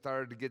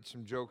started to get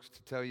some jokes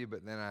to tell you,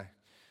 but then I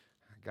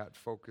got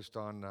focused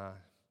on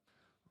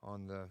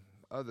the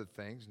other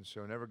things, and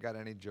so never got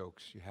any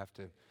jokes. You have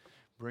to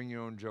bring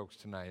your own jokes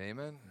tonight.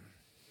 Amen?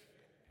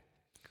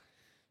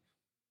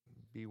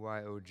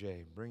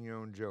 BYOJ, bring your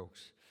own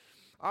jokes.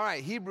 All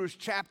right, Hebrews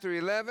chapter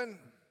 11.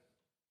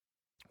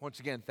 Once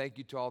again, thank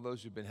you to all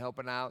those who've been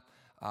helping out.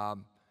 A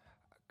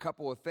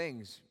couple of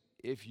things.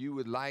 If you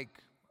would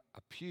like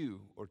a pew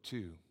or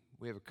two,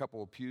 we have a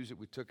couple of pews that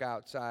we took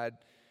outside,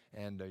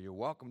 and you're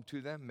welcome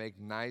to them. Make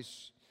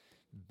nice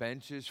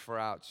benches for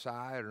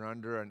outside or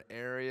under an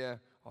area.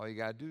 All you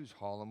got to do is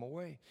haul them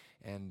away,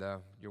 and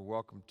you're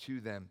welcome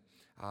to them.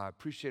 I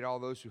appreciate all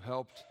those who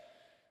helped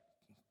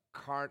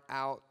cart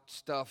out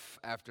stuff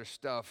after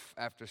stuff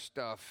after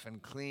stuff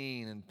and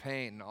clean and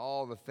paint and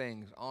all the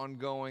things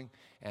ongoing,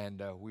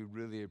 and we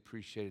really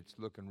appreciate it. It's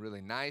looking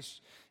really nice,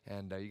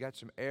 and you got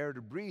some air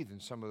to breathe in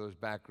some of those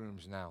back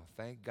rooms now.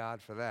 Thank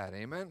God for that.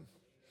 Amen?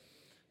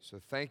 So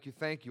thank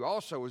you.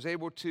 Also was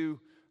able to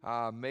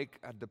make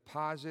a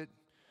deposit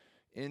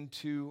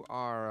into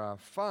our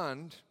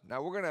fund.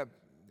 Now we're going to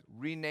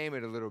rename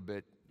it a little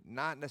bit,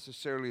 not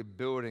necessarily a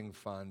building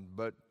fund,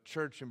 but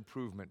church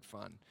improvement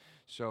fund.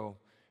 So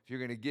if you're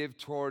going to give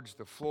towards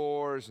the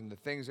floors and the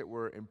things that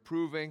we're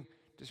improving,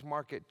 just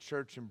mark it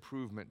Church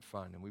Improvement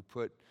Fund. And we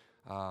put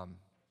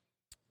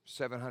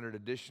 $700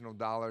 additional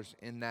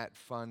in that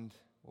fund,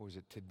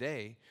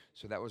 today?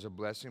 So that was a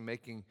blessing,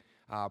 making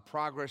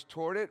progress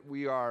toward it.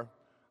 Our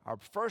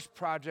first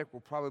project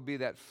will probably be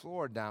that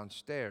floor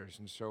downstairs,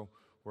 and so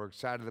we're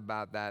excited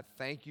about that.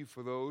 Thank you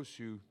for those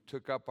who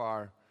took up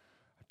our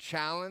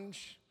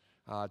challenge,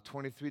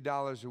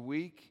 $23 a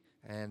week,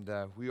 and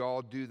we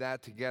all do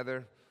that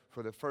together.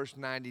 For the first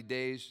 90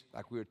 days,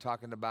 like we were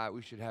talking about,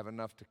 we should have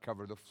enough to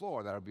cover the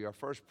floor. That'll be our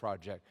first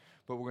project.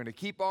 But we're going to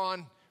keep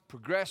on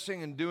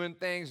progressing and doing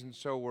things, and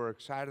so we're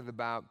excited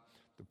about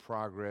the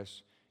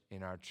progress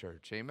in our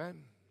church.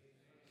 Amen?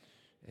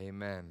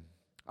 Amen.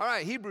 All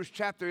right, Hebrews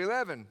chapter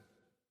 11.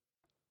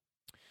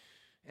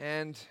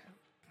 And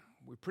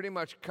we pretty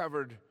much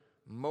covered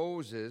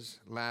Moses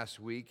last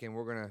week, and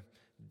we're going to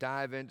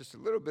dive in just a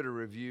little bit of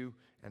review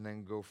and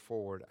then go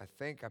forward. I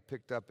think I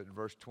picked up at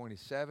verse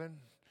 27.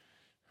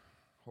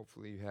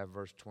 Hopefully you have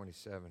verse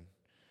 27.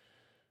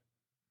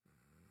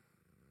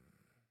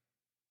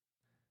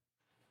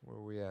 Where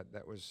are we at?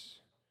 That was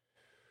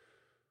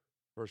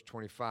verse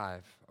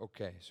 25.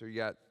 Okay, so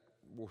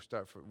we'll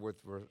start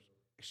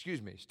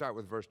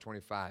with verse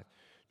 25.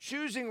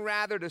 Choosing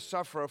rather to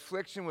suffer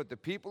affliction with the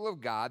people of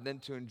God than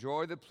to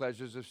enjoy the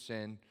pleasures of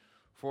sin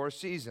for a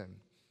season,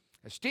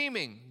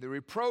 esteeming the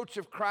reproach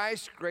of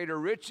Christ greater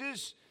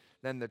riches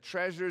than the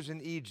treasures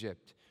in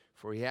Egypt,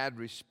 for he had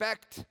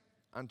respect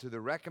unto the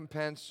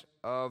recompense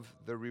of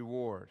the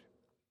reward.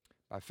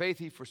 By faith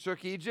he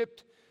forsook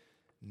Egypt,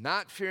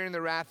 not fearing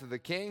the wrath of the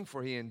king,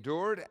 for he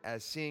endured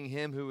as seeing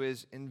him who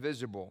is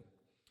invisible.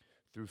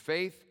 Through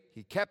faith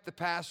he kept the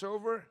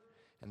Passover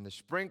and the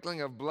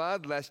sprinkling of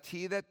blood, lest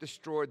he that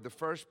destroyed the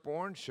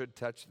firstborn should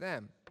touch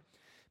them.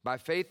 By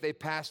faith they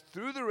passed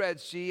through the Red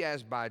Sea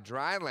as by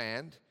dry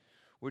land,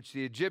 which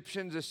the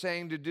Egyptians,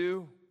 essaying to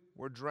do,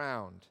 were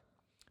drowned.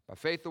 By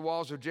faith the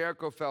walls of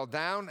Jericho fell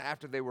down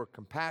after they were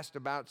compassed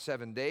about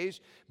 7 days.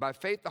 By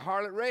faith the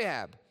harlot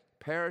Rahab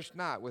perished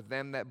not with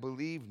them that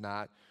believed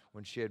not,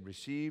 when she had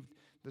received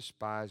the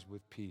spies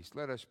with peace.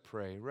 Let us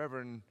pray.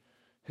 Reverend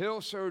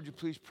Hill, sir, would you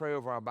please pray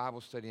over our Bible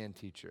study and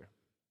teacher?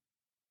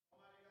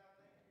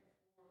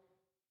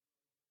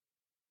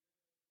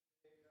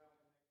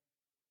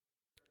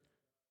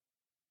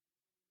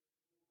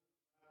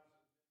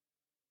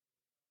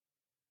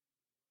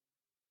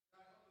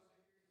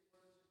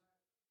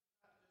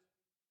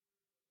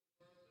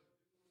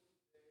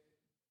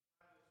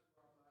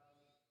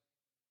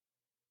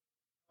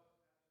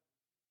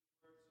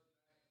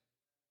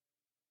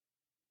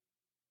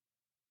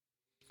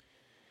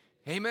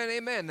 Amen,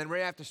 amen. Then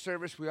right after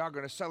service, we are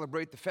going to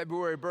celebrate the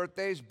February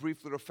birthdays.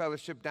 Brief little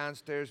fellowship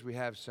downstairs. We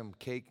have some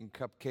cake and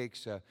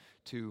cupcakes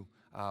to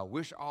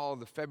wish all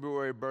the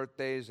February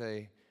birthdays.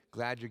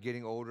 Glad you're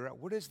getting older.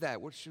 What is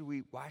that? Why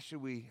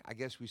should we? I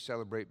guess we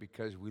celebrate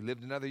because we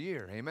lived another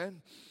year.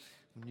 Amen?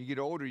 When you get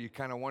older, you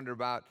kind of wonder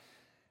about,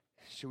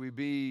 should we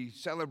be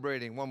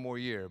celebrating one more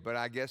year? But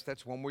I guess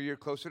that's one more year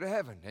closer to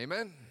heaven.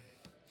 Amen?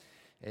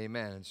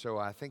 Amen. And so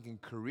I think in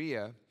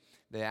Korea,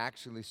 they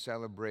actually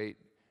celebrate.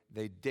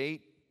 They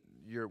date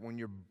when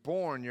you're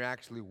born, you're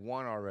actually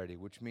one already,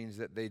 which means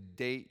that they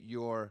date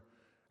your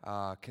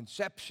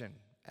conception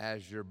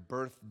as your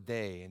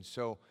birthday. And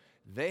so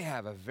they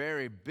have a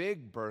very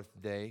big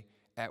birthday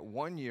at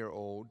 1 year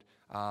old,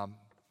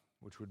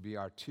 which would be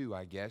our 2,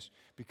 I guess,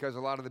 because a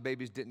lot of the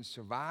babies didn't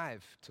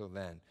survive till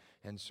then.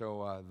 And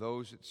so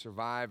those that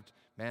survived,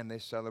 man, they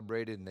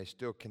celebrated, and they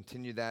still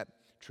continue that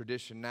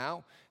tradition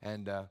now.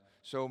 And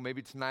so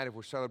maybe tonight, if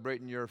we're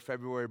celebrating your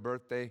February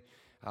birthday,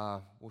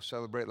 we'll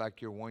celebrate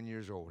like you're 1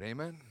 year old.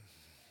 Amen?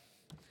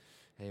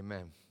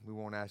 Amen. We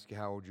won't ask you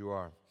how old you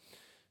are.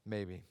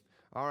 Maybe.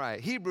 All right.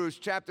 Hebrews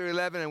chapter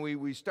 11, and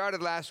we started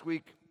last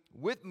week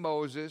with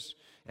Moses,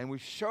 and we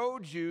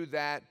showed you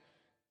that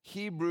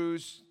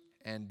Hebrews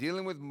and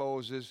dealing with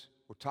Moses,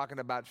 we're talking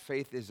about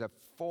faith is a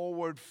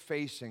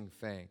forward-facing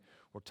thing.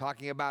 We're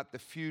talking about the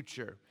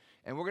future.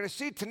 And we're going to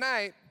see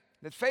tonight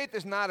that faith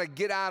is not a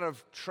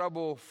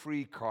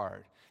get-out-of-trouble-free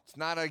card. It's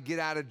not a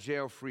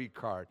get-out-of-jail-free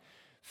card.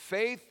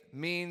 Faith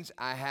means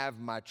I have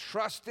my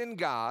trust in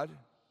God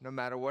no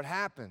matter what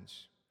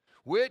happens,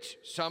 which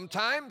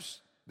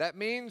sometimes that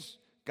means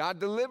God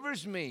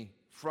delivers me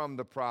from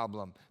the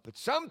problem. But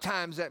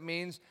sometimes that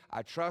means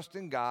I trust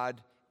in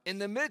God in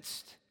the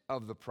midst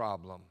of the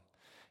problem.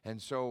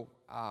 And so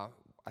I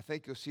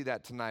think you'll see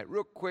that tonight.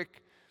 Real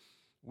quick,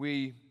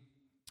 we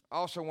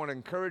also want to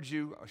encourage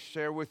you,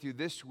 share with you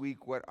this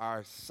week what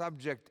our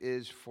subject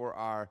is for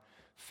our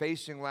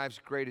Facing Life's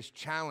Greatest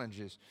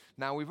Challenges.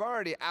 Now, we've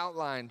already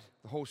outlined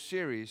the whole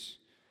series,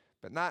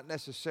 but not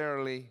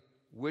necessarily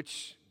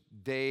which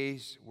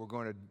days we're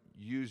going to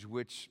use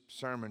which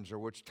sermons or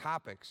which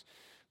topics.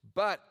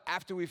 But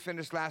after we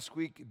finished last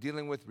week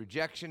dealing with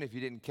rejection, if you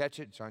didn't catch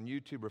it, it's on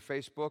YouTube or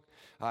Facebook.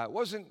 It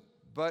wasn't,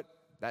 but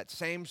that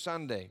same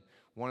Sunday,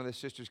 one of the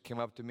sisters came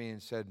up to me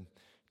and said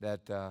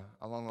that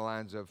along the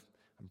lines of,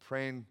 I'm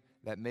praying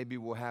that maybe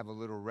we'll have a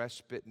little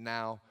respite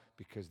now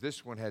because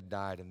this one had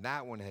died and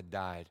that one had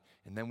died.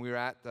 And then we were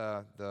at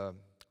the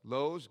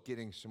Lowe's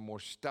getting some more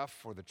stuff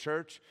for the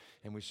church,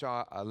 and we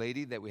saw a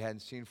lady that we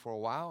hadn't seen for a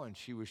while, and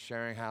she was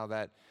sharing how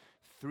that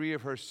 3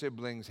 of her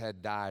siblings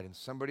had died and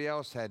somebody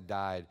else had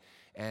died.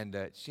 And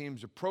it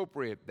seems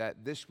appropriate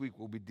that this week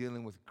we'll be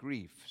dealing with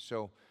grief.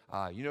 So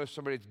you know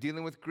somebody that's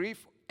dealing with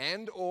grief,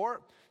 and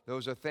or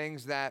those are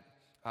things that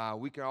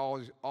we can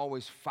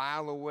always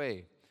file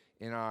away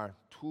in our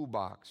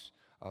toolbox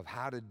of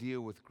how to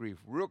deal with grief.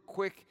 Real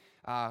quick,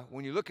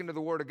 when you look into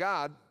the Word of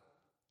God,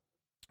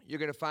 you're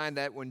going to find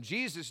that when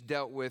Jesus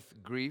dealt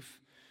with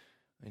grief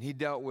and he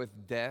dealt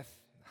with death,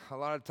 a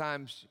lot of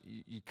times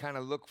you kind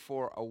of look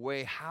for a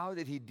way, how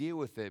did he deal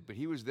with it? But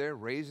he was there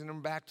raising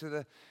them back to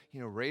the,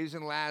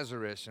 raising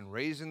Lazarus and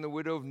raising the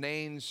widow of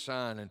Nain's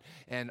son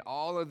and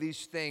all of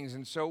these things.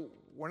 And so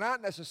we're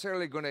not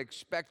necessarily going to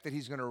expect that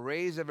he's going to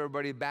raise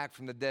everybody back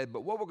from the dead.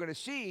 But what we're going to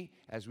see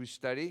as we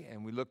study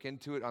and we look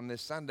into it on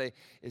this Sunday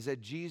is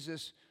that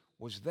Jesus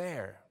was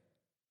there.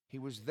 He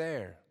was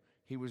there.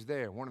 He was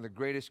there. One of the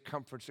greatest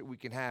comforts that we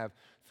can have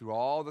through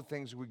all the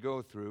things we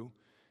go through,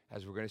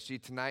 as we're going to see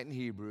tonight in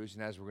Hebrews,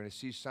 and as we're going to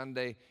see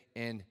Sunday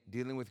in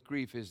dealing with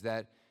grief, is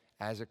that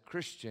as a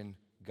Christian,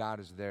 God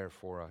is there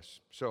for us.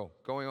 So,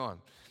 going on.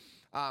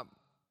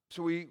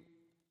 So we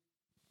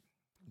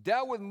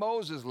dealt with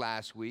Moses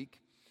last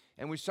week,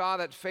 and we saw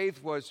that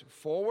faith was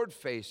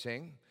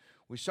forward-facing.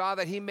 We saw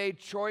that he made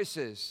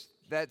choices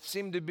that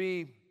seemed to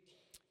be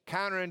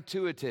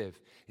counterintuitive.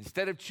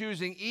 Instead of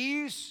choosing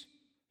ease,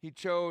 he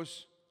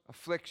chose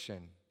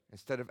affliction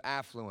instead of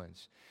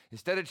affluence.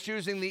 Instead of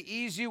choosing the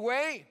easy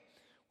way,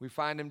 we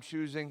find him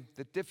choosing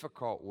the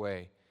difficult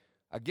way.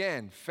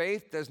 Again,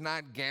 faith does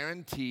not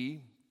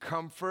guarantee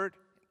comfort,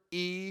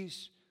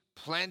 ease,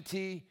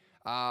 plenty,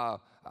 a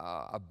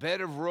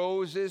bed of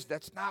roses.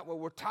 That's not what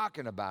we're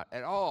talking about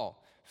at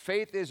all.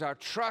 Faith is our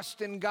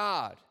trust in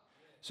God,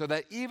 so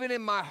that even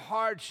in my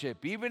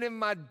hardship, even in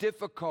my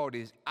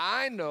difficulties,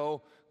 I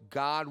know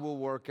God will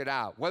work it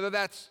out. Whether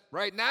that's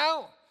right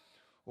now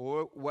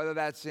or whether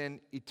that's in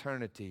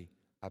eternity,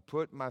 I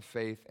put my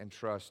faith and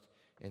trust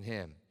in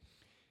him.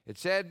 It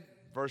said,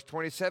 verse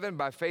 27,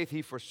 by faith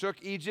he forsook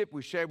Egypt.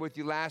 We shared with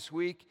you last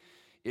week.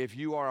 If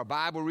you are a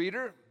Bible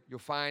reader, you'll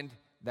find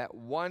that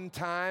one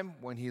time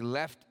when he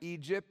left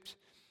Egypt,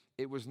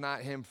 it was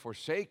not him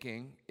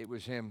forsaking, it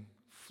was him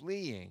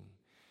fleeing.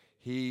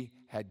 He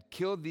had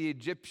killed the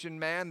Egyptian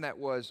man that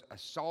was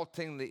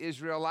assaulting the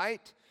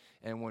Israelite,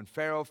 and when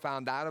Pharaoh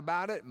found out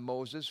about it,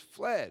 Moses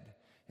fled.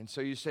 And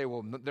so you say,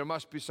 well, there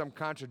must be some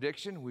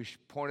contradiction. We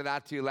pointed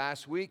out to you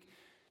last week.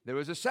 There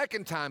was a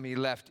second time he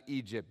left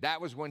Egypt.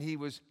 That was when he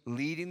was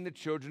leading the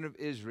children of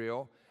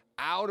Israel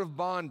out of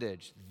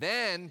bondage.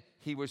 Then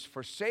he was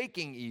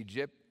forsaking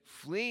Egypt,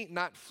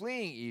 not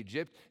fleeing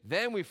Egypt.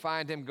 Then we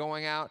find him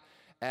going out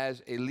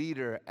as a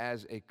leader,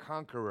 as a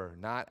conqueror,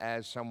 not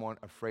as someone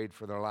afraid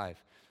for their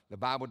life. The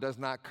Bible does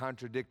not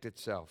contradict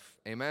itself.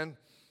 Amen?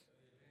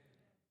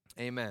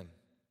 Amen.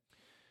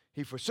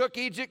 He forsook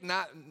Egypt,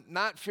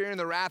 not fearing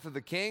the wrath of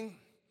the king,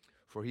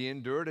 for he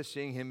endured as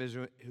seeing him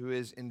who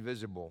is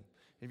invisible.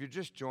 If you're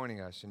just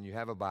joining us and you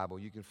have a Bible,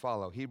 you can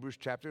follow Hebrews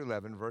chapter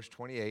 11, verse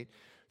 28.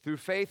 Through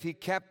faith he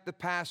kept the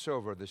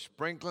Passover, the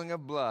sprinkling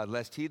of blood,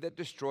 lest he that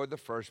destroyed the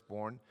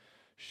firstborn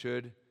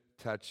should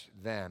touch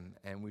them.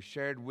 And we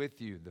shared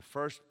with you the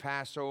first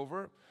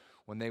Passover,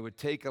 when they would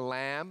take a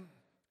lamb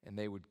and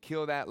they would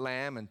kill that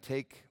lamb and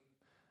take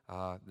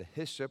the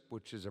hyssop,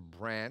 which is a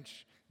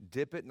branch,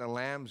 dip it in the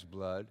lamb's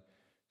blood,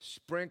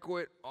 sprinkle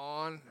it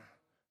on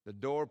the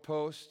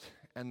doorpost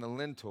and the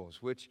lintels,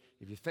 which,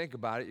 if you think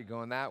about it, you're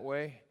going that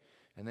way,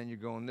 and then you're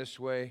going this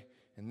way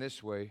and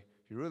this way.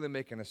 You're really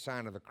making a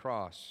sign of the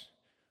cross,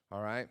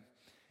 all right?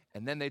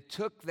 And then they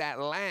took that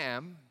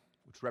lamb,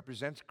 which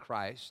represents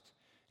Christ,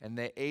 and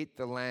they ate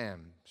the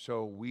lamb.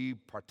 So we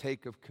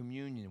partake of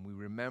communion. We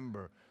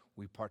remember,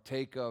 we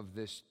partake of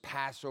this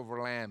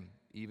Passover lamb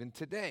even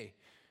today.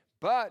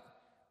 But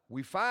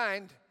we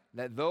find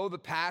that though the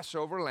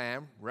Passover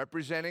lamb,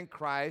 representing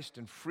Christ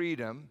and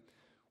freedom,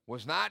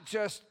 was not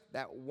just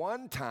that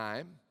one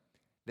time,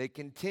 they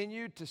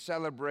continued to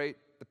celebrate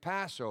the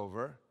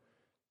Passover,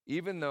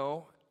 even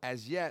though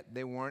as yet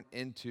they weren't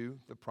into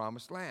the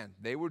promised land.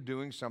 They were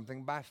doing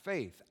something by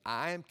faith.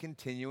 I am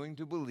continuing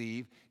to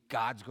believe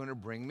God's going to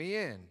bring me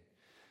in.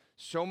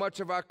 So much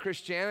of our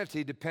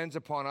Christianity depends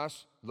upon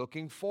us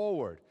looking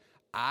forward.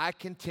 I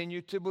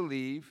continue to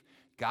believe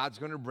God's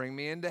going to bring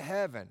me into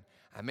heaven.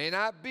 I may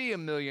not be a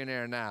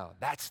millionaire now.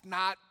 That's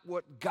not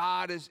what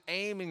God is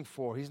aiming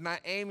for. He's not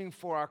aiming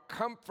for our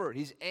comfort.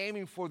 He's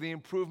aiming for the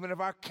improvement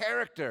of our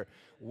character.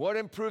 What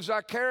improves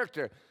our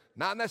character?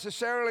 Not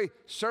necessarily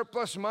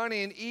surplus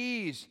money and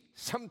ease.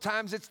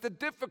 Sometimes it's the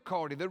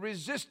difficulty, the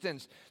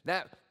resistance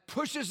that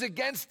pushes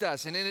against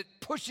us. And in it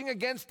pushing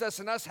against us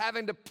and us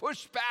having to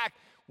push back,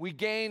 we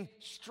gain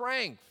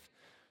strength.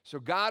 So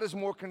God is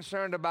more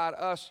concerned about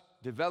us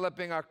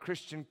developing our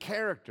Christian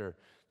character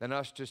than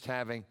us just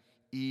having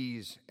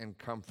ease and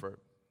comfort.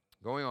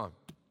 Going on.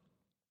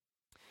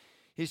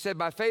 He said,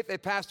 by faith they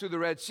passed through the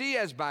Red Sea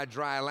as by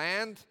dry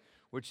land,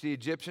 which the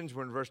Egyptians,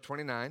 were in verse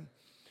 29,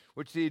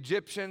 which the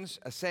Egyptians,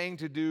 essaying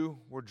to do,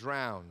 were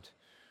drowned.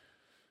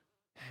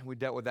 We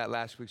dealt with that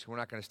last week, so we're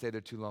not going to stay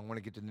there too long. I want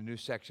to get to the new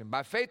section.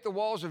 By faith the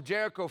walls of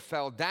Jericho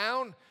fell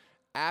down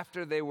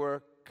after they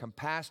were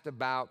compassed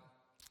about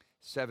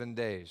 7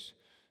 days.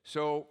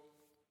 So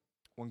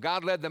when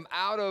God led them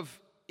out of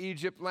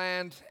Egypt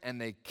land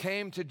and they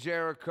came to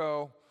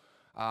Jericho,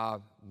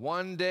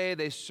 one day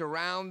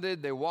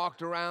they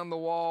walked around the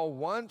wall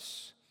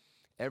once.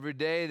 Every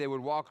day they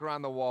would walk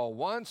around the wall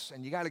once,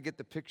 and you got to get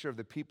the picture of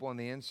the people on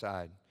the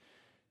inside.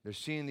 They're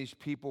seeing these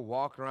people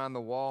walk around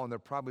the wall, and they're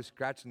probably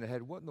scratching their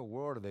head. What in the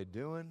world are they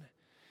doing?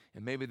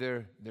 And maybe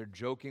they're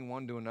joking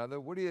one to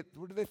another. What do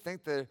they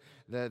think? They're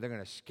going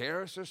to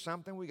scare us or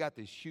something? We got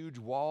these huge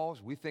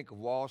walls. We think of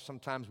walls.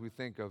 Sometimes we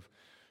think of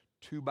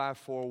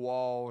 2x4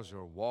 walls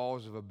or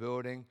walls of a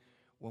building.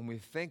 When we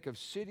think of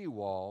city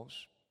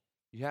walls,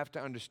 you have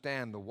to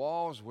understand the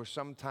walls were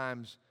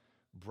sometimes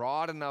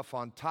broad enough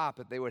on top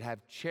that they would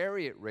have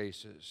chariot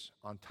races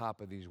on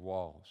top of these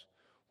walls.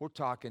 We're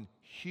talking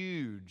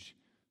huge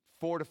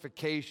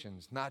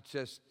fortifications, not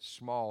just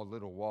small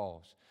little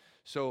walls.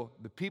 So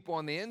the people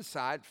on the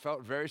inside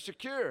felt very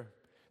secure.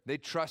 They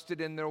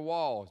trusted in their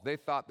walls. They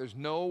thought there's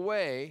no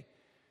way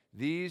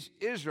these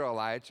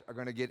Israelites are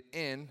going to get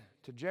in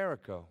to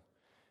Jericho.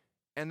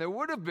 And there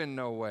would have been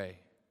no way,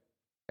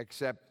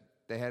 except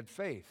they had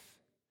faith.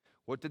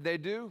 What did they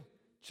do?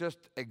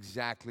 Just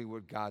exactly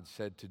what God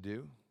said to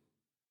do.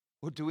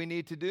 What do we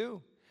need to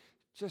do?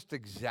 Just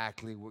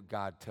exactly what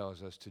God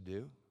tells us to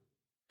do.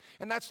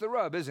 And that's the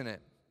rub, isn't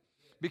it?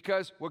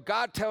 Because what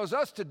God tells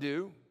us to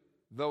do,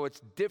 though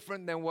it's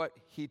different than what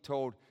He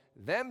told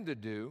them to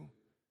do,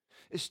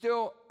 is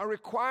still a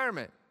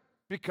requirement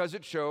because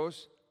it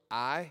shows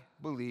I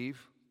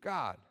believe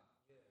God.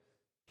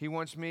 He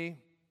wants me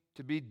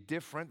to be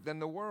different than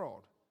the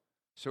world.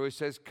 So He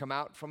says, come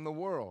out from the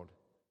world.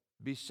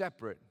 Be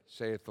separate,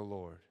 saith the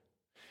Lord.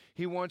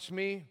 He wants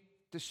me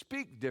to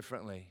speak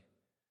differently.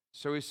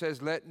 So He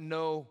says, let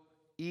no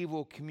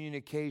evil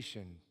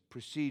communication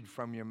proceed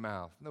from your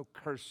mouth. No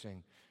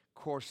cursing,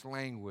 coarse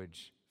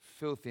language,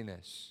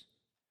 filthiness.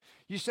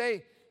 You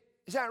say,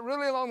 is that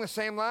really along the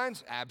same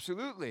lines?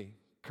 Absolutely.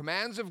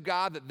 Commands of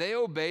God that they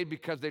obeyed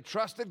because they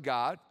trusted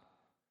God.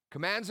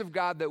 Commands of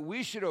God that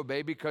we should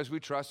obey because we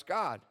trust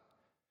God.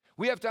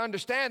 We have to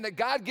understand that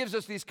God gives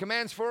us these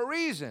commands for a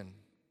reason.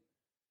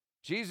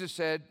 Jesus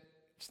said,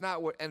 it's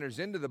not what enters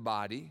into the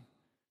body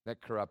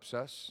that corrupts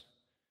us.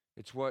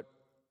 It's what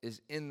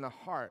is in the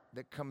heart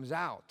that comes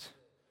out.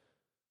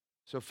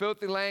 So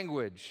filthy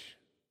language,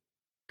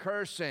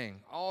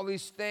 cursing, all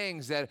these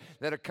things that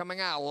are coming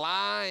out,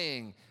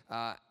 lying,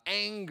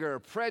 anger,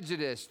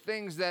 prejudice,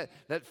 things that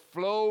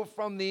flow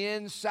from the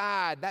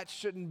inside, that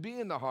shouldn't be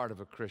in the heart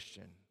of a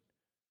Christian.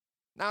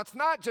 Now, it's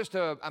not just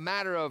a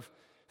matter of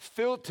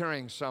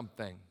filtering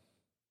something.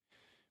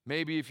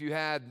 Maybe if you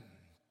had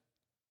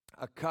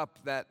a cup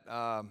that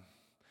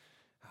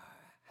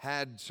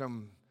had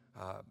some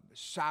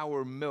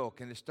sour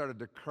milk and it started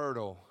to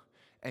curdle,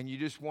 and you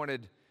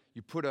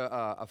put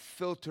a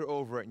filter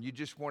over it and you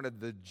just wanted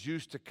the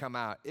juice to come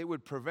out. It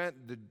would prevent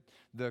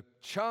the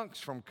chunks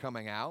from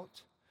coming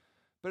out,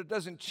 but it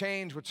doesn't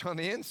change what's on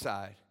the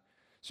inside.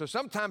 So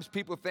sometimes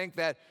people think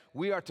that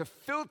we are to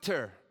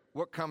filter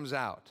what comes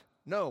out.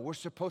 No, we're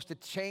supposed to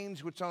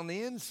change what's on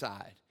the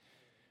inside.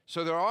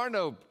 So there are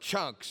no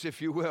chunks, if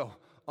you will,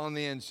 on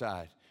the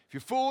inside. If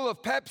you're full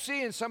of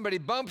Pepsi and somebody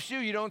bumps you,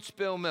 you don't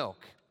spill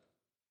milk.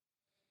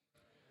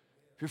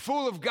 If you're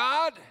full of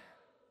God,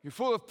 you're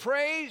full of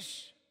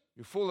praise,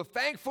 you're full of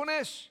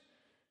thankfulness,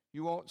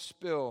 you won't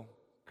spill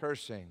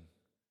cursing,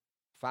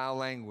 foul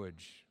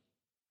language.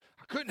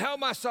 I couldn't help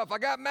myself. I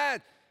got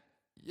mad.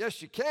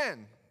 Yes, you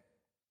can.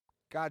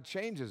 God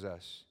changes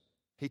us.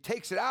 He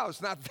takes it out.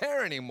 It's not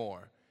there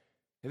anymore.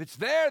 If it's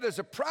there, there's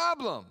a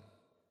problem.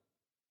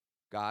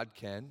 God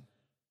can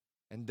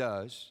and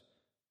does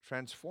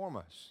transform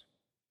us.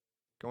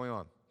 Going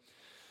on.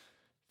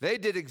 They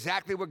did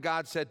exactly what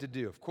God said to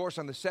do. Of course,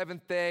 on the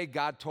seventh day,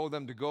 God told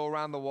them to go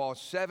around the wall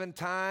 7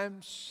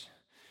 times.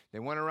 They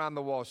went around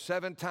the wall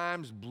 7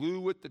 times,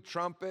 blew with the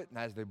trumpet, and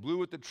as they blew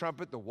with the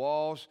trumpet, the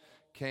walls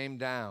came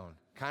down.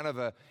 Kind of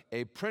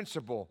a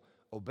principle.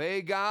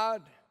 Obey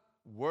God,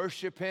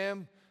 worship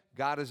Him.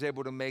 God is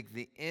able to make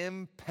the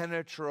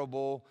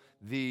impenetrable,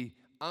 the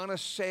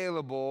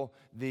unassailable,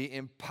 the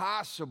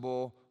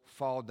impossible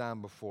fall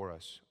down before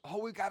us.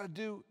 All we got to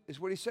do is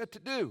what He said to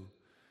do.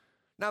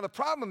 Now, the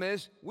problem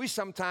is we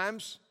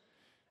sometimes,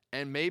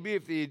 and maybe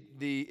if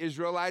the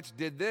Israelites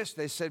did this,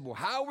 they said, well,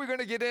 how are we going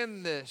to get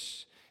in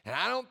this? And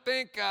I don't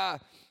think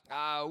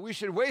we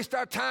should waste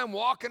our time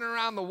walking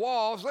around the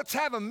walls. Let's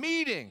have a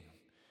meeting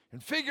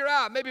and figure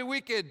out maybe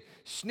we could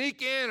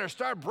sneak in or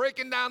start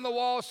breaking down the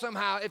walls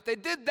somehow. If they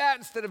did that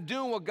instead of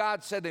doing what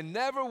God said, they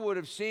never would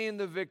have seen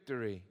the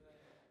victory.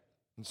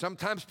 And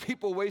sometimes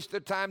people waste their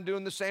time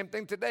doing the same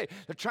thing today.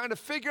 They're trying to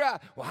figure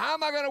out, well, how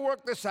am I going to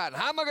work this out? And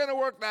how am I going to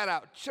work that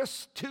out?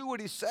 Just do what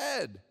He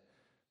said.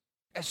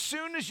 As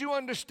soon as you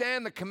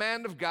understand the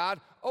command of God,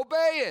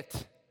 obey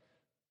it.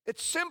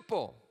 It's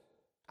simple.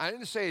 I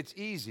didn't say it's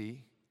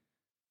easy,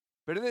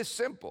 but it is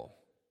simple.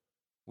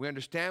 We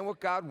understand what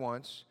God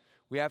wants.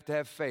 We have to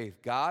have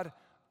faith. God,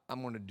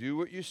 I'm going to do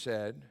what you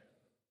said.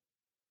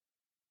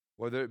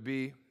 Whether it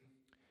be,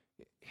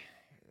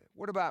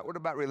 what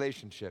about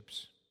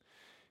relationships?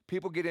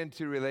 People get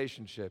into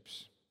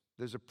relationships.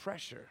 There's a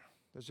pressure.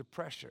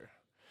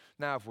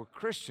 Now, if we're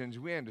Christians,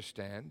 we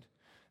understand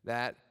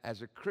that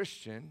as a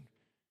Christian,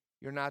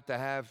 you're not to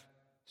have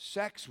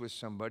sex with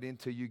somebody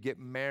until you get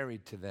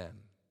married to them.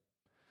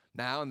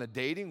 Now, in the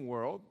dating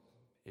world,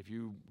 if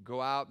you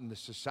go out in the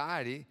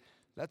society,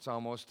 that's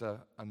almost a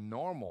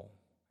normal.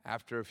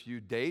 After a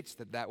few dates,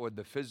 that would,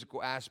 the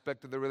physical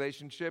aspect of the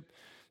relationship,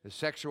 the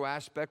sexual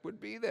aspect would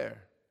be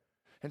there.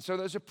 And so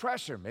there's a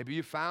pressure. Maybe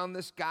you found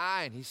this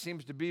guy and he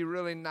seems to be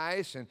really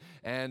nice,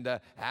 and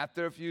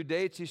after a few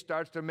dates, he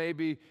starts to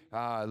maybe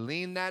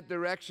lean that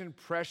direction,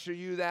 pressure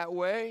you that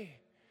way.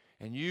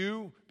 And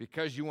you,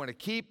 because you want to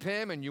keep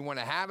him and you want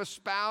to have a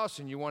spouse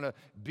and you want to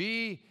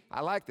be,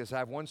 I like this. I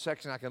have one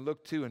section I can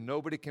look to and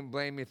nobody can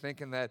blame me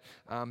thinking that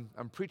I'm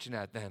preaching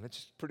at them.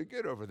 It's pretty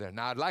good over there.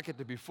 Now, I'd like it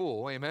to be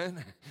full,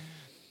 amen?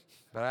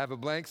 But I have a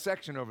blank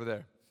section over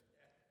there.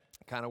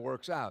 Kind of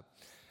works out.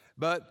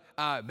 But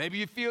maybe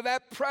you feel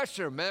that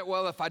pressure, man.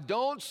 Well, if I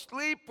don't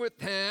sleep with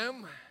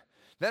him,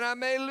 then I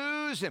may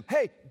lose him.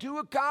 Hey, do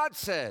what God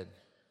said.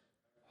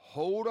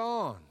 Hold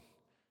on.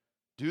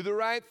 Do the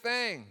right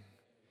thing.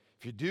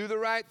 If you do the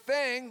right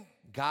thing,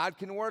 God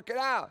can work it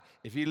out.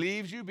 If he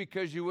leaves you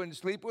because you wouldn't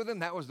sleep with him,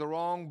 that was the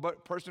wrong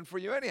person for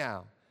you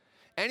anyhow.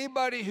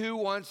 Anybody who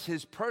wants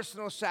his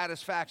personal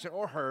satisfaction,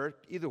 or her,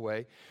 either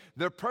way,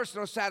 their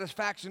personal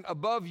satisfaction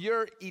above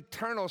your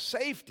eternal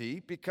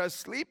safety, because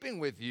sleeping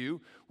with you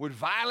would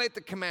violate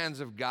the commands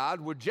of God,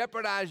 would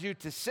jeopardize you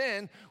to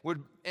sin,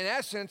 would, in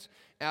essence,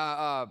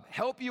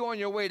 help you on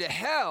your way to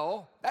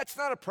hell, that's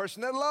not a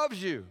person that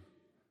loves you.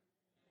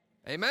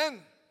 Amen?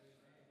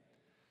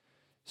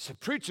 So,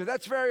 preacher,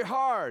 that's very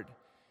hard.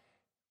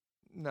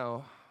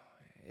 No,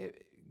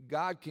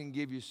 God can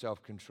give you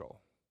self-control.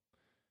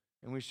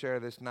 And we share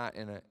this not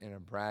in a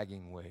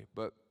bragging way,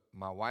 but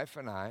my wife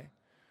and I,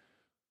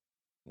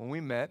 when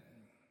we met,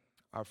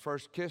 our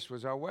first kiss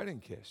was our wedding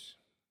kiss.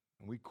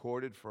 And we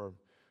courted for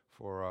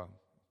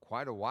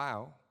quite a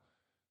while.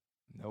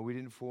 No, we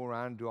didn't fool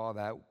around and do all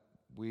that.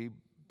 We,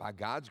 by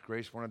God's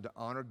grace, wanted to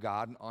honor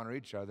God and honor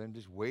each other and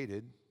just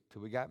waited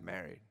till we got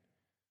married.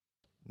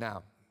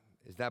 Now,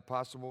 is that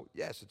possible?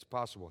 Yes, it's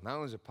possible. Not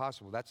only is it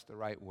possible, that's the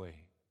right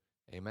way.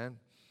 Amen?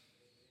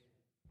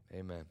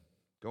 Amen.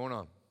 Going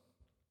on.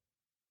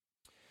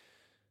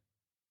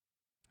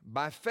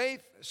 By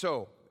faith,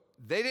 so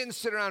they didn't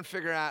sit around and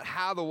figure out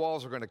how the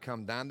walls were going to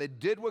come down. They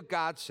did what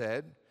God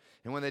said,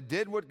 and when they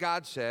did what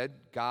God said,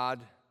 God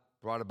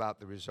brought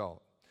about the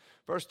result.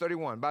 Verse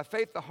 31, by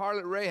faith the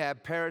harlot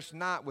Rahab perished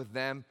not with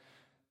them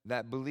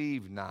that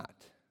believed not,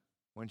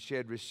 when she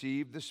had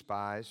received the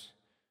spies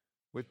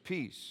with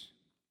peace.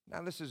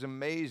 Now, this is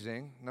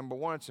amazing. Number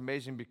one, it's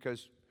amazing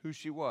because who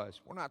she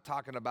was. We're not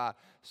talking about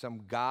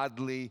some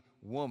godly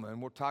woman.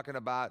 We're talking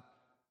about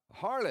a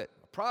harlot,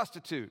 a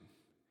prostitute.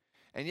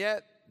 And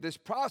yet, this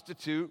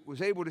prostitute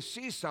was able to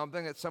see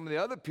something that some of the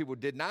other people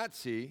did not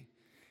see.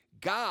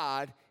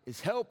 God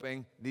is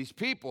helping these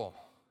people.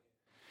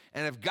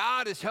 And if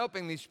God is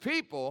helping these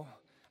people,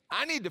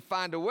 I need to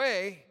find a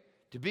way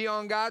to be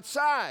on God's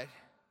side.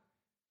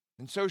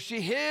 And so she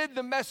hid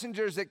the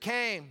messengers that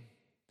came.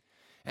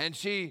 And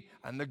she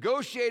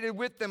negotiated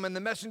with them, and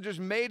the messengers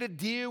made a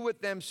deal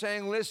with them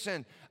saying,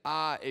 listen,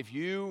 if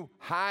you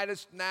hide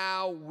us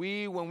now,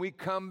 when we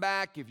come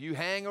back, if you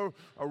hang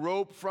a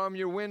rope from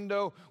your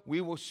window,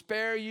 we will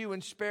spare you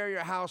and spare your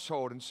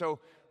household. And so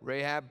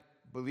Rahab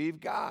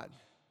believed God.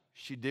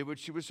 She did what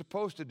she was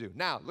supposed to do.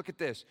 Now, look at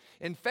this.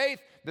 In faith,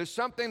 there's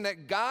something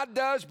that God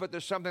does, but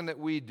there's something that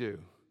we do.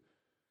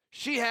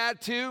 She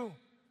had to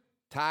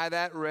tie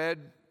that red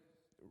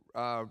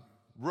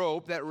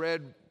rope, that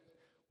red,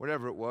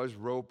 whatever it was,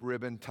 rope,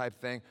 ribbon type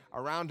thing,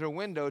 around her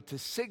window to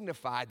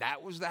signify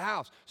that was the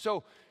house.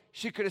 So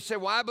she could have said,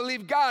 well, I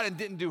believe God, and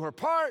didn't do her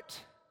part,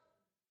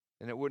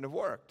 and it wouldn't have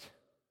worked.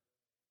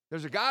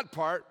 There's a God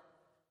part,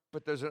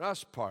 but there's an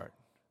us part.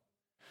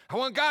 I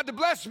want God to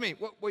bless me.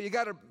 Well, you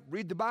got to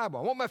read the Bible.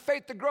 I want my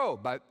faith to grow.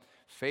 But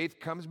faith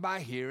comes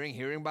by hearing,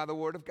 hearing by the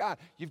word of God.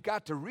 You've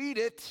got to read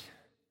it.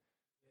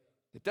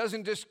 It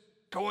doesn't just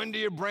go into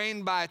your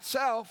brain by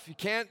itself. You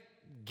can't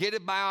get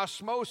it by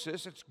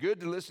osmosis. It's good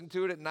to listen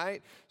to it at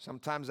night.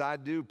 Sometimes I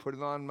do, put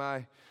it on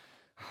my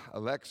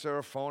Alexa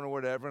or phone or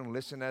whatever and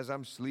listen as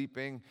I'm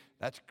sleeping.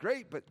 That's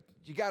great, but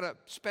you got to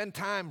spend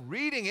time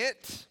reading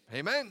it.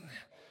 Amen.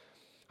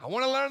 I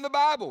want to learn the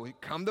Bible.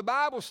 Come to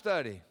Bible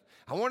study.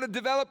 I want to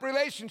develop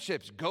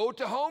relationships. Go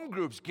to home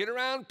groups. Get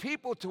around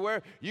people to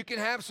where you can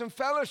have some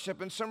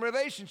fellowship and some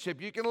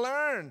relationship. You can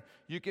learn.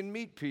 You can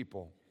meet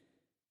people.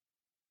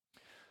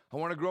 I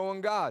want to grow in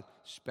God.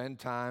 Spend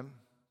time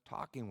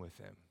talking with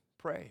Him.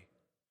 Pray.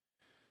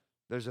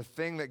 There's a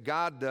thing that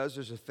God does.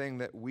 There's a thing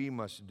that we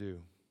must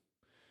do.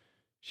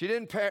 She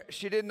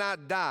did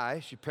not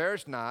die. She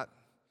perished not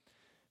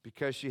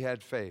because she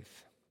had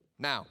faith.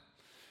 Now,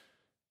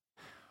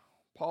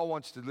 Paul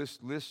wants to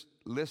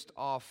list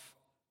off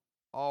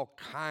all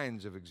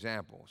kinds of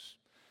examples,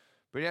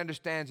 but he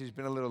understands he's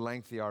been a little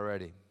lengthy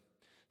already.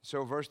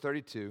 So verse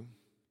 32,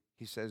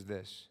 he says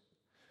this,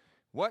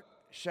 what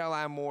shall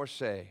I more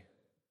say?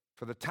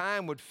 For the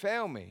time would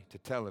fail me to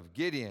tell of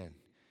Gideon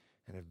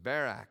and of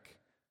Barak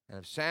and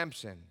of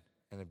Samson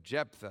and of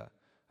Jephthah,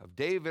 of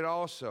David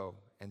also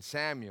and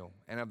Samuel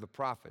and of the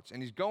prophets.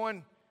 And he's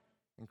going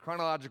in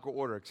chronological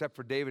order except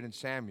for David and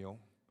Samuel.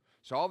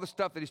 So all the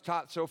stuff that he's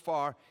taught so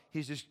far,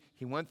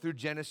 he went through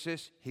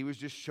Genesis. He was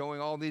just showing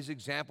all these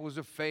examples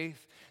of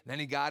faith. And then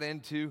he got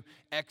into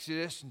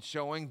Exodus and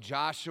showing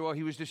Joshua.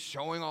 He was just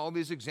showing all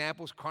these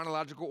examples,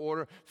 chronological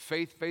order,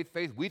 faith, faith,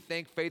 faith. We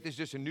think faith is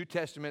just a New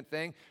Testament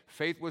thing.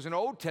 Faith was an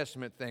Old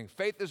Testament thing.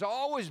 Faith has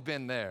always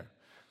been there.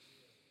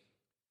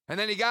 And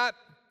then he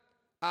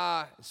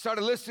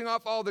started listing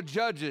off all the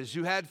judges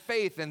who had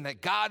faith and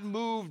that God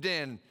moved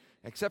in.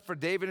 Except for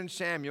David and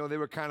Samuel, they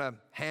were kind of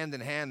hand in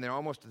hand there,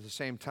 almost at the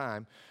same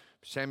time.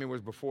 Samuel was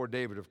before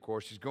David, of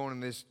course. He's going in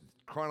this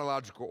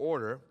chronological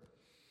order.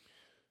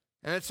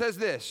 And it says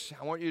this.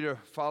 I want you to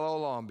follow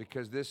along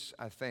because this,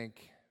 I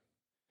think,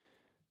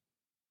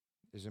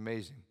 is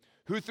amazing.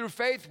 Who through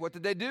faith, what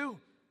did they do?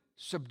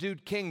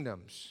 Subdued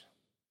kingdoms.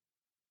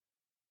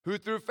 Who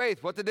through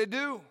faith, what did they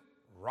do?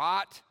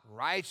 Wrought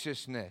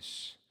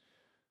righteousness.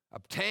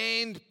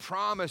 Obtained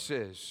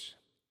promises.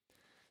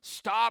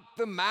 Stop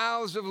the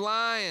mouths of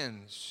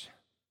lions,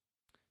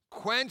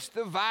 quench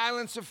the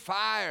violence of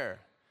fire,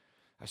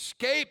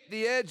 escape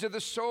the edge of the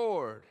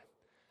sword,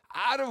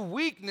 out of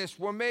weakness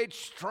were made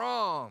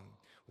strong,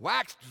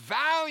 waxed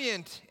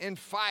valiant in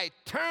fight,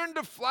 turned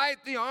to flight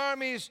the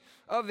armies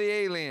of the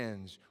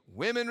aliens.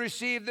 Women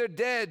received their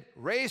dead,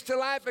 raised to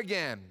life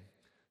again.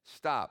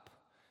 Stop.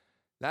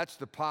 That's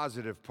the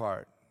positive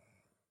part.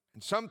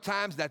 And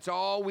sometimes that's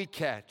all we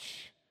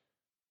catch,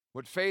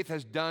 what faith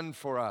has done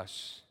for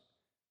us.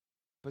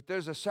 But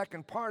there's a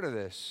second part of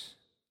this.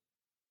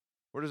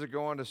 Where does it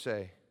go on to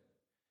say?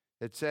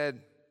 It said,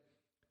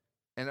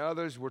 and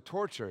others were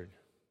tortured.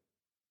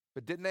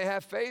 But didn't they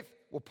have faith?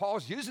 Well,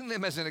 Paul's using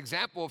them as an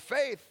example of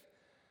faith.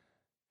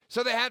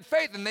 So they had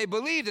faith and they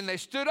believed and they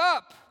stood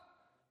up.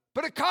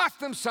 But it cost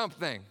them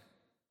something.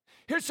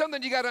 Here's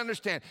something you got to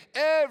understand.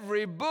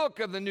 Every book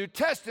of the New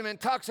Testament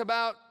talks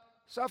about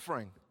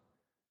suffering.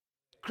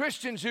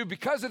 Christians who,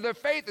 because of their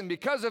faith and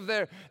because of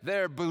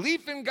their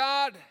belief in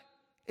God,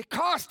 it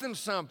cost them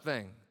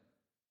something.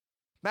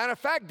 Matter of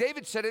fact,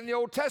 David said in the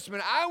Old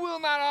Testament, I will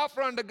not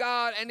offer unto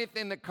God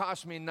anything that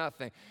costs me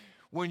nothing.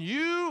 When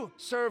you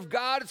serve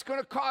God, it's going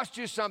to cost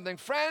you something.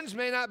 Friends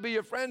may not be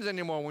your friends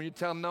anymore when you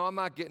tell them, no, I'm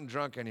not getting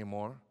drunk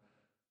anymore.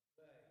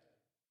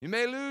 You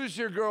may lose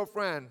your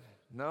girlfriend.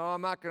 No,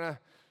 I'm not going to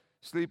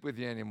sleep with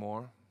you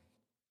anymore.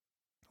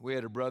 We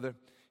had a brother.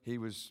 He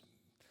was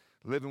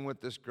living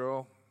with this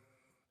girl,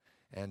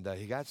 and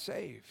he got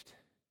saved.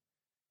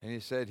 And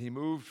he said he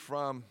moved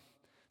from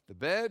the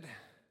bed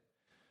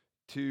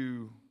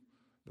to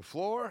the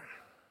floor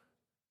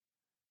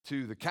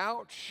to the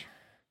couch.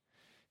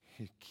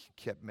 He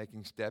kept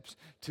making steps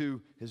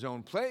to his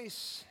own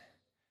place.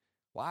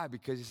 Why?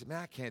 Because he said,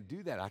 man, I can't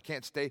do that. I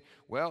can't stay.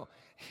 Well,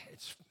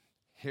 it's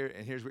here,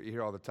 and here's what you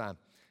hear all the time.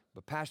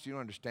 But Pastor, you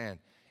don't understand.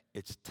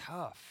 It's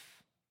tough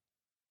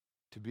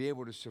to be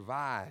able to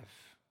survive.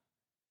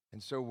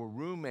 And so we're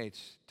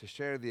roommates to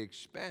share the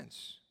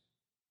expense.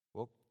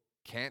 Well,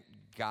 can't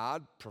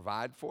God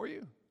provide for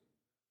you?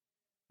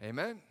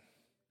 Amen?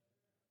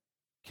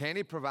 Can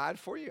He provide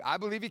for you? I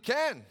believe He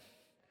can.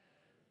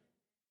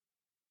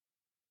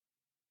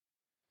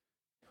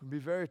 It would be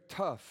very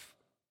tough.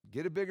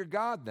 Get a bigger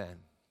God then.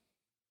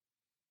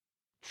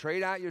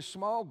 Trade out your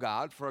small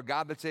God for a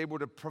God that's able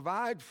to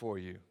provide for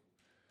you.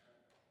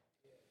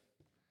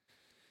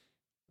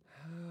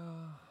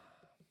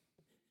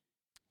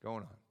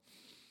 Going on.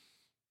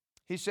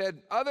 He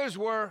said, others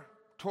were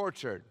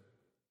tortured.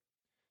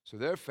 So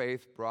their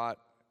faith brought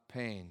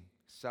pain,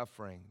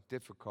 suffering,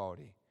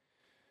 difficulty.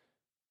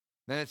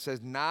 Then it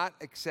says, not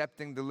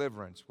accepting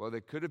deliverance. Well,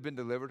 they could have been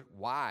delivered.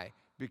 Why?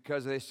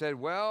 Because they said,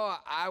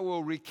 well, I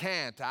will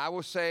recant. I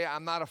will say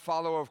I'm not a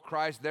follower of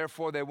Christ,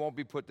 therefore they won't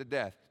be put to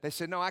death. They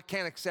said, no, I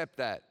can't accept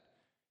that.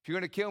 If you're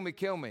going to kill me,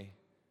 kill me.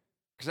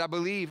 Because I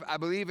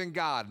believe in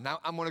God. Now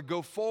I'm going to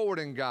go forward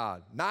in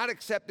God. Not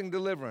accepting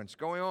deliverance.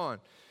 Going on.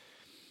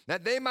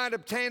 That they might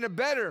obtain a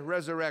better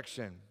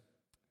resurrection.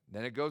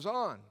 Then it goes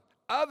on.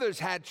 Others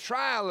had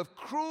trial of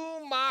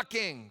cruel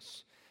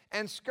mockings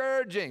and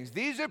scourgings.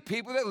 These are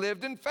people that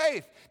lived in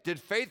faith. Did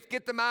faith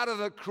get them out of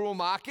the cruel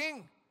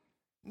mocking?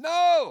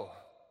 No.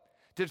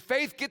 Did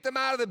faith get them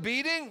out of the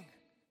beating?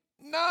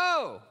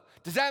 No.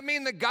 Does that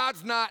mean that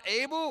God's not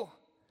able?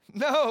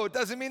 No, it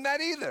doesn't mean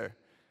that either.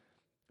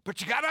 But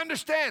you got to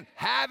understand,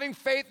 having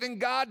faith in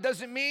God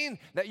doesn't mean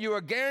that you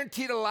are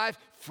guaranteed a life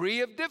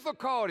free of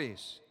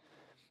difficulties.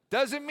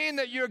 Doesn't mean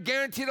that you're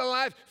guaranteed a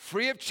life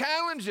free of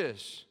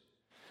challenges.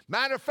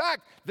 Matter of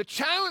fact, the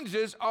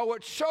challenges are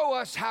what show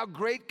us how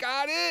great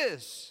God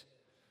is.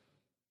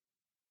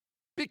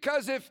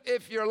 Because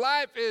if your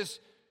life is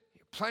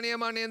plenty of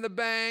money in the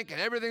bank and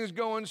everything's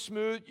going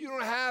smooth, you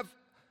don't have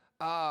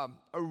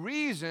a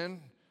reason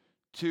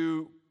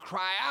to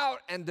cry out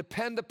and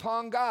depend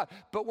upon God.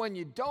 But when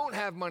you don't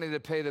have money to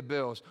pay the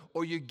bills,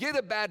 or you get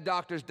a bad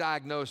doctor's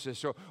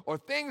diagnosis, or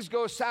things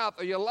go south,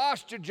 or you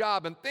lost your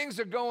job and things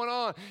are going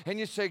on, and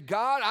you say,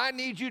 God, I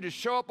need you to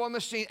show up on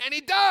the scene, and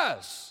he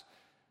does.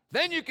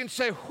 Then you can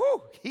say,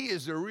 whew, he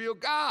is a real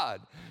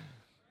God.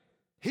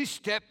 He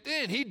stepped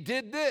in, he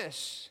did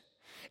this.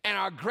 And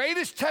our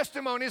greatest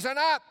testimonies are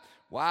not,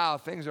 wow,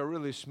 things are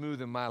really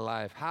smooth in my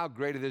life. How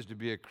great it is to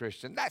be a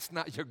Christian. That's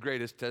not your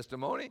greatest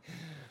testimony.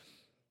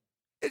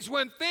 It's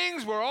when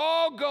things were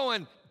all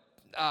going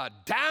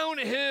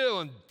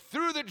downhill and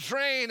through the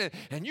drain,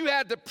 and you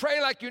had to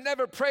pray like you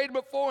never prayed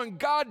before, and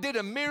God did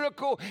a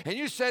miracle, and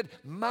you said,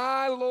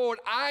 my Lord,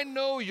 I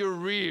know you're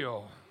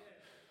real.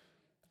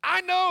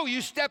 I know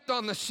you stepped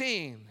on the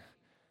scene.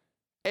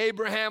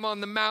 Abraham on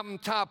the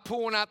mountaintop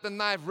pulling out the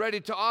knife, ready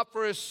to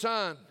offer his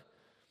son.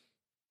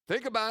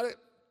 Think about it.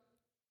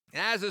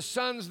 And as his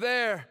son's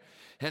there,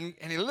 and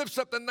he lifts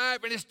up the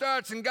knife and he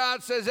starts, and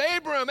God says,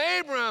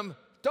 Abram,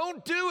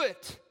 don't do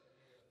it.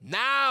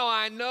 Now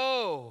I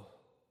know.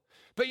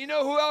 But you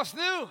know who else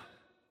knew?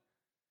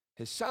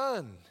 His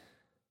son.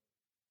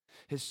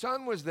 His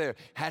son was there.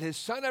 Had his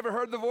son ever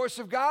heard the voice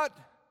of God?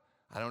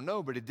 I don't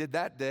know, but he did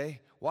that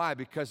day. Why?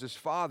 Because his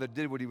father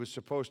did what he was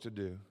supposed to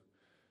do.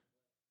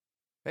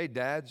 Hey,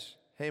 dads.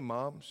 Hey,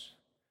 moms.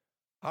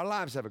 Our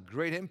lives have a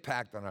great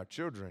impact on our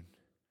children.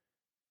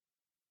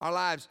 Our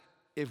lives,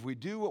 if we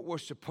do what we're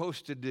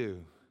supposed to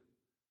do,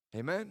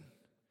 amen?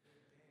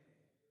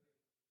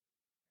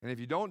 And if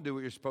you don't do what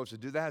you're supposed to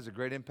do, that has a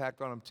great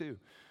impact on them too.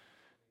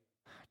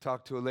 I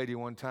talked to a lady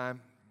one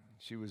time.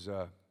 She was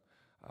a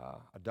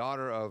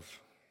daughter of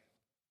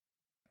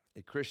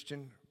a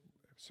Christian,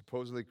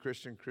 supposedly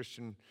Christian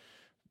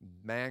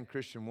man,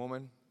 Christian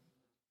woman.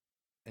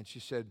 And she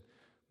said,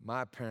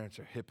 my parents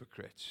are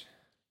hypocrites.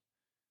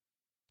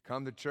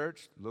 Come to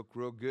church, look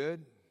real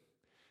good,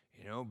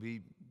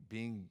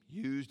 being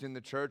used in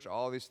the church,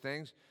 all these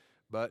things.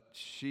 But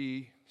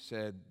she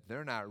said,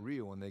 they're not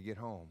real when they get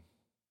home.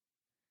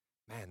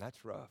 Man,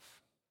 that's rough.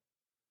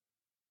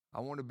 I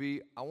want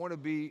to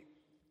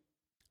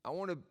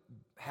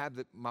have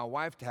my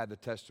wife to have the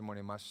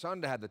testimony, my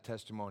son to have the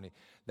testimony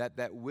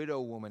that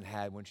widow woman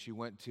had when she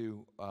went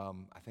to,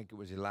 I think it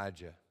was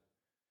Elijah.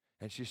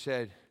 And she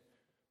said,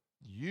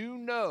 you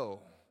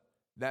know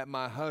that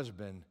my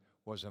husband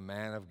was a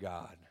man of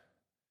God.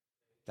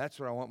 That's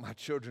what I want my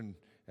children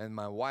and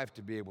my wife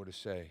to be able to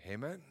say.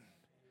 Amen?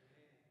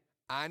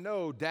 I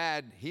know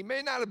Dad, he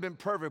may not have been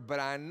perfect, but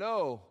I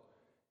know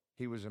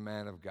he was a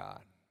man of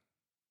God.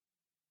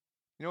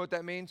 You know what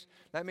that means?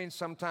 That means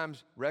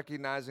sometimes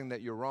recognizing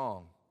that you're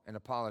wrong and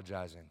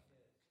apologizing.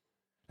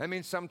 That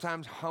means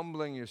sometimes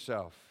humbling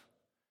yourself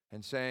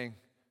and saying,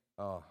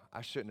 oh,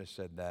 I shouldn't have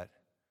said that.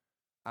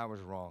 I was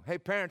wrong. Hey,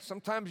 parents,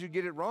 sometimes you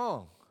get it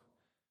wrong.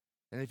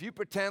 And if you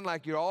pretend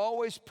like you're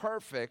always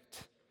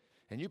perfect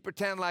and you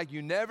pretend like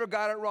you never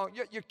got it wrong,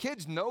 your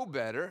kids know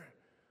better.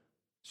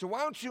 So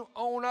why don't you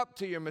own up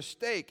to your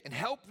mistake and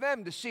help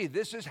them to see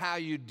this is how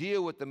you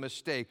deal with the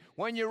mistake.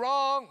 When you're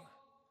wrong,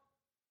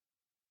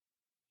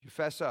 you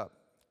fess up.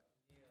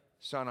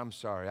 Son, I'm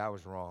sorry, I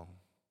was wrong.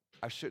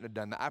 I shouldn't have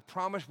done that. I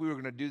promised we were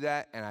going to do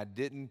that, and I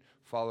didn't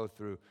follow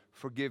through.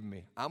 Forgive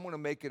me. I'm going to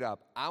make it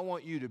up. I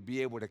want you to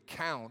be able to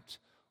count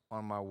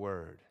on my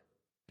word.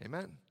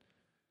 Amen?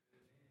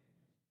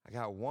 I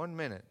got 1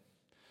 minute.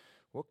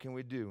 What can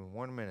we do in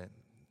 1 minute?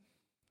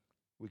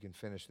 We can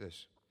finish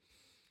this.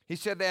 He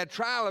said they had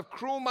trial of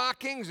cruel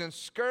mockings and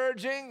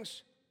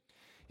scourgings.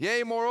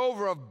 Yea,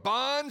 moreover, of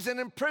bonds and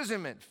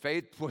imprisonment.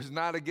 Faith was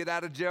not a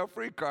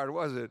get-out-of-jail-free card,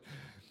 was it?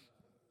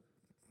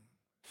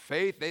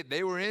 Faith,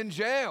 they were in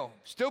jail.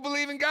 Still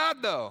believing God,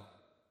 though.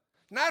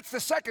 And that's the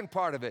second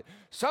part of it.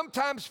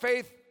 Sometimes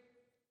faith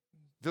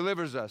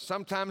delivers us.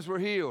 Sometimes we're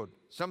healed.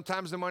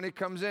 Sometimes the money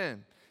comes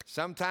in.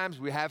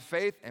 Sometimes we have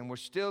faith and we're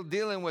still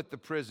dealing with the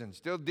prison,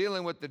 still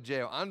dealing with the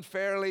jail,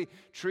 unfairly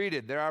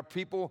treated. There are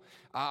people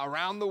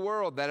around the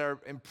world that are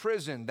in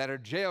prison, that are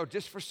jailed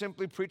just for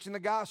simply preaching the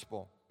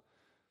gospel.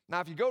 Now,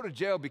 if you go to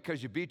jail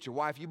because you beat your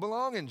wife, you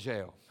belong in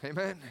jail.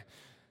 Amen?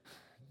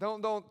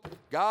 Don't,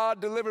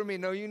 God deliver me.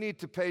 No, you need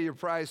to pay your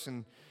price,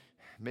 and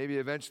maybe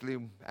eventually,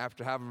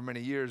 after however many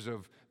years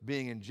of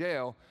being in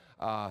jail,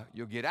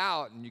 you'll get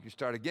out and you can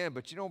start again,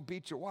 but you don't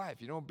beat your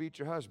wife. You don't beat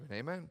your husband.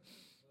 Amen?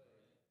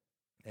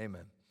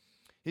 Amen.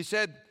 He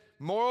said,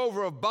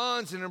 moreover, of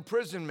bonds and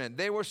imprisonment,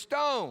 they were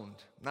stoned.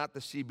 Not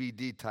the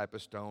CBD type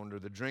of stone or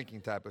the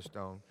drinking type of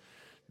stone.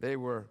 They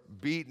were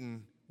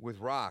beaten with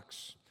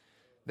rocks.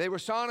 They were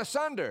sawn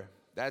asunder.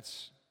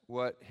 That's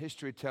what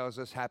history tells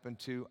us happened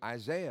to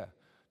Isaiah,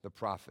 the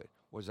prophet.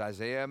 Was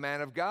Isaiah a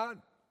man of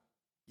God?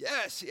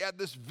 Yes, he had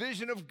this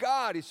vision of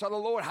God. He saw the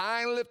Lord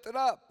high and lifted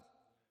up.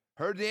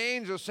 Heard the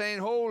angels saying,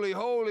 holy,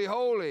 holy,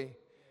 holy.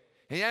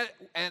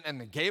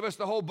 And gave us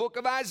the whole book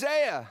of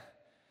Isaiah.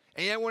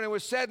 And yet when it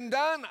was said and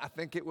done, I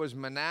think it was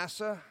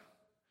Manasseh,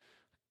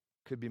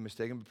 could be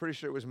mistaken, but pretty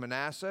sure it was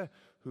Manasseh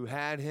who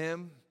had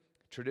him,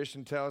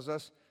 tradition tells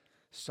us,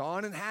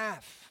 sawn in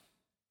half.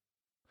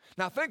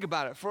 Now think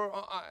about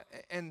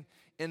it.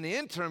 In the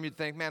interim, you'd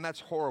think, man,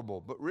 that's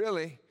horrible. But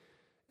really,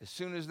 as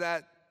soon as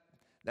that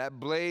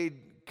blade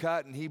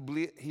cut and he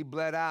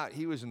bled out,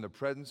 he was in the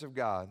presence of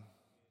God.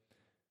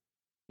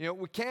 You know,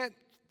 we can't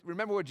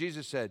remember what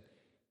Jesus said.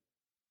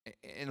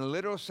 In a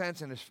literal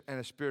sense and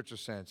a spiritual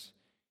sense,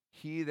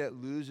 he that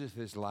loseth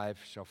his life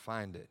shall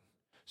find it.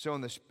 So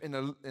in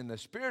the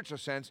spiritual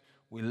sense,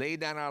 we lay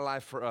down our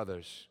life for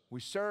others.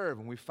 We serve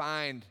and we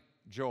find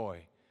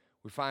joy.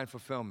 We find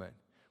fulfillment.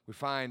 We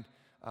find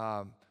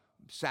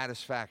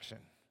satisfaction.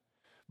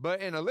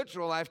 But in a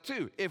literal life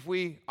too, if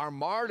we are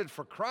martyred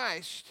for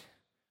Christ,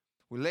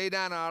 we lay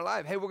down our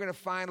life. Hey, we're going to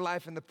find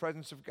life in the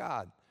presence of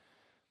God.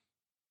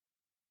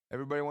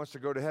 Everybody wants to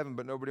go to heaven,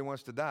 but nobody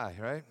wants to die,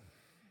 right?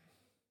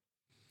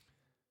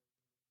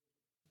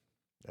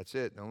 That's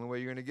it. The only way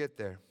you're going to get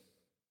there,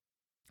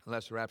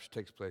 unless the rapture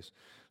takes place.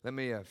 Let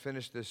me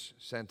finish this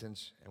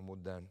sentence and we're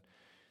done.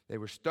 They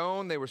were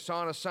stoned, they were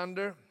sawn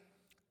asunder,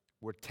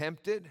 were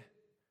tempted,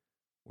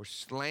 were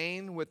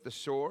slain with the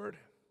sword.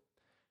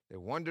 They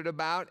wandered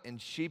about in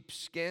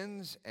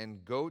sheepskins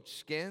and goat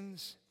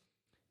skins,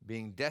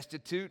 being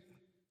destitute,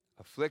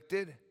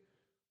 afflicted,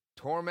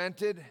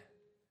 tormented,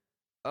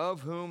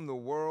 of whom the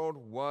world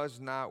was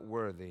not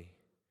worthy.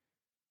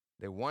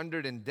 They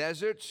wandered in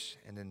deserts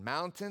and in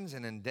mountains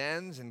and in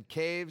dens and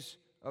caves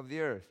of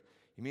the earth.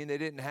 You mean they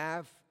didn't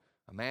have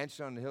a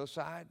mansion on the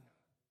hillside?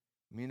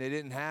 You mean they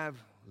didn't have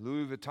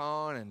Louis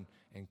Vuitton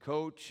and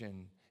Coach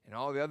and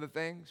all the other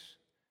things?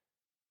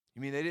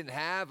 You mean they didn't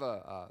have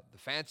the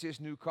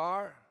fanciest new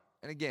car?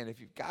 And again, if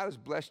God has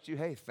blessed you,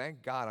 hey,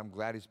 thank God. I'm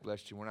glad he's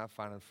blessed you. We're not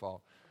finding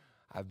fault.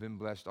 I've been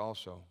blessed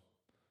also.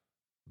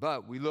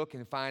 But we look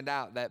and find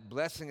out that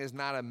blessing is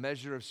not a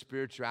measure of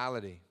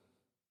spirituality,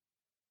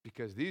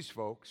 because these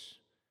folks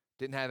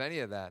didn't have any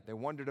of that. They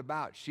wandered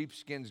about,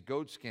 sheepskins,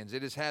 goatskins.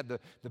 It has had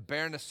the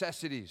bare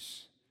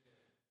necessities.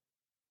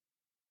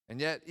 And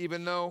yet,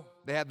 even though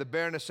they had the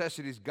bare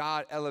necessities,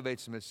 God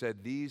elevates them and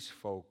said, these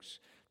folks,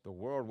 the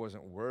world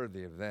wasn't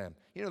worthy of them.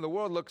 You know, the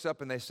world looks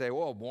up and they say,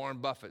 oh, Warren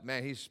Buffett,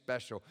 man, he's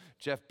special.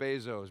 Jeff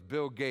Bezos,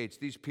 Bill Gates,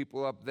 these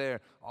people up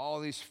there, all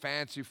these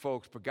fancy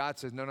folks. But God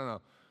says,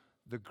 no.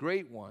 The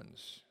great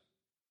ones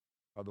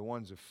are the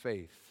ones of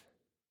faith.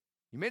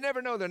 You may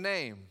never know their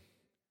name.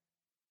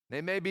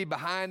 They may be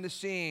behind the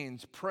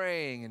scenes,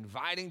 praying,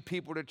 inviting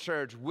people to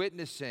church,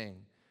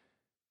 witnessing.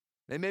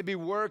 They may be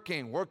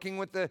working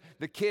with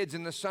the kids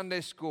in the Sunday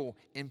school,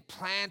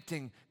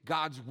 implanting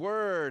God's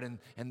word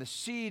and the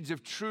seeds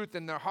of truth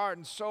in their heart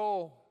and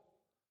soul.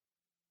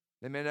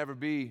 They may never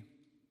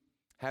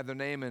have their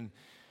name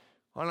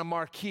on a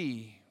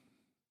marquee,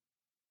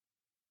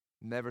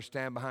 never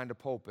stand behind a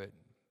pulpit.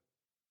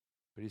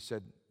 But he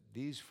said,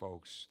 these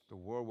folks, the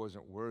world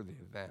wasn't worthy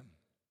of them.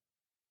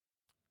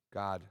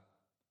 God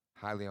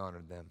highly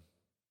honored them.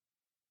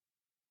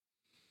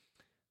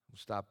 We'll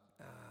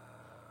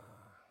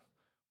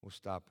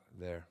stop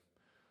there.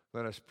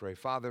 Let us pray.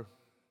 Father,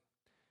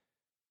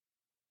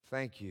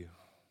 thank you.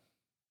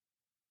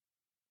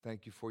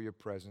 Thank you for your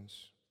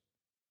presence.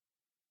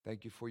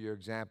 Thank you for your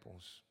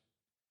examples.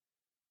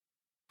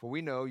 For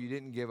we know you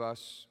didn't give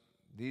us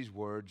these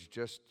words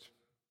just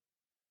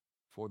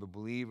for the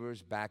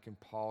believers back in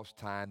Paul's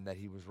time that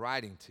he was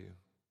writing to.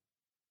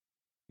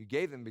 You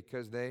gave them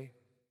because they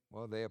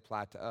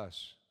apply to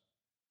us.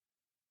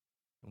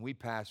 And we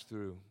pass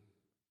through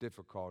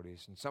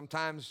difficulties. And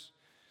sometimes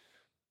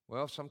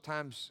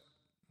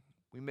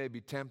we may be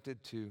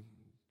tempted to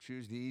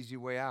choose the easy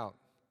way out.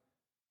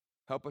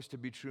 Help us to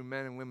be true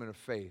men and women of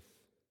faith.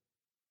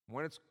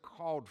 when it's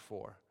called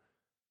for,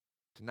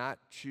 to not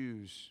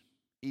choose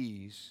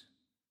ease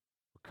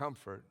or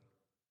comfort,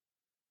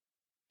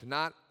 to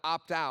not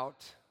opt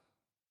out,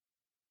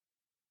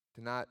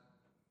 to not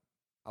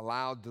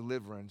allow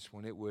deliverance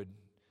when it would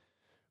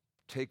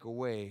take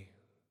away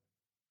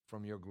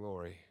from your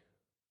glory.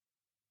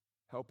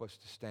 Help us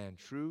to stand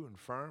true and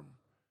firm,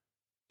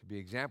 to be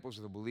examples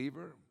of the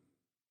believer,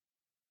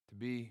 to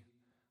be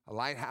a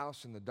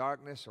lighthouse in the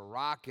darkness, a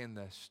rock in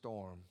the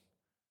storm.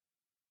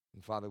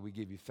 And Father, we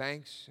give you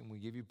thanks and we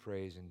give you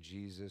praise in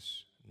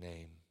Jesus'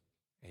 name.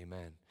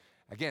 Amen.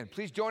 Again,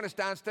 please join us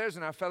downstairs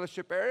in our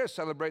fellowship area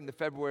celebrating the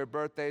February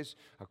birthdays.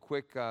 A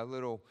quick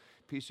little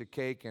piece of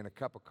cake and a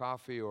cup of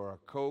coffee or a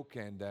Coke,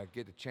 and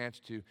get a chance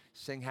to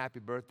sing happy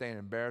birthday and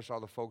embarrass all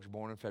the folks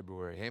born in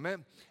February. Amen.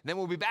 And then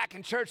we'll be back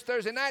in church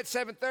Thursday night,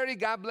 7:30.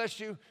 God bless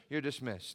you. You're dismissed.